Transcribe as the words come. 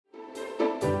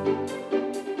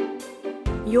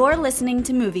You're listening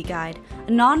to Movie Guide,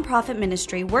 a non-profit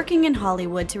ministry working in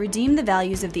Hollywood to redeem the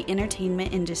values of the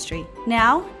entertainment industry.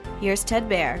 Now, here's Ted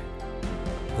Baer.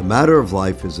 The Matter of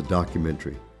Life is a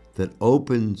documentary that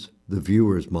opens the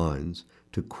viewers' minds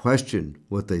to question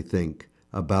what they think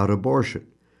about abortion.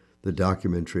 The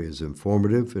documentary is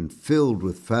informative and filled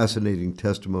with fascinating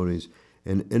testimonies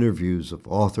and interviews of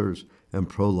authors and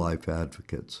pro-life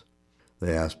advocates.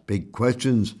 They ask big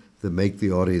questions that make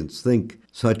the audience think,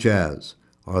 such as,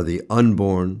 are the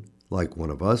unborn like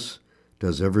one of us?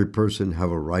 Does every person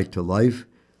have a right to life?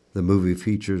 The movie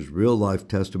features real-life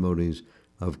testimonies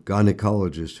of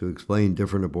gynecologists who explain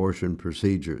different abortion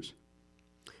procedures.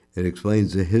 It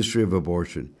explains the history of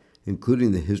abortion,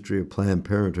 including the history of Planned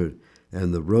Parenthood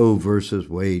and the Roe v.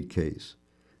 Wade case.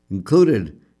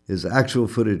 Included is actual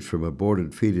footage from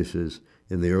aborted fetuses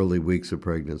in the early weeks of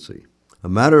pregnancy. A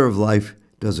Matter of Life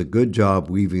does a good job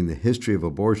weaving the history of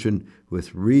abortion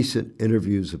with recent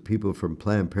interviews of people from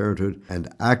Planned Parenthood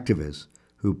and activists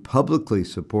who publicly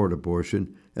support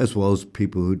abortion, as well as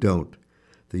people who don't.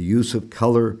 The use of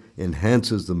color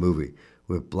enhances the movie,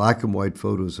 with black and white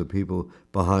photos of people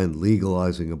behind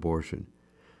legalizing abortion.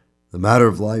 The Matter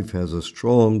of Life has a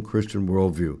strong Christian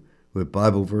worldview, with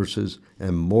Bible verses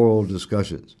and moral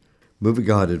discussions. Movie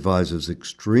Guide advises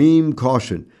extreme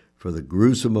caution for the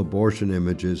gruesome abortion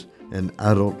images and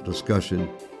adult discussion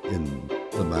in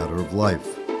The Matter of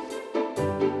Life.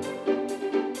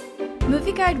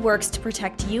 Movie Guide works to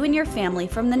protect you and your family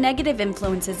from the negative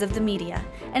influences of the media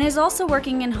and is also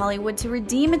working in Hollywood to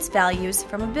redeem its values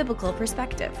from a biblical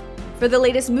perspective. For the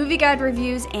latest Movie Guide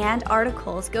reviews and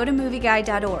articles, go to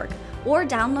movieguide.org or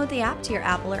download the app to your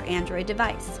Apple or Android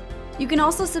device. You can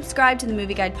also subscribe to the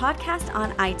Movie Guide podcast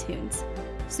on iTunes.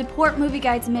 Support Movie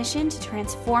Guide's mission to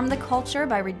transform the culture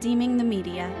by redeeming the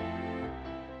media.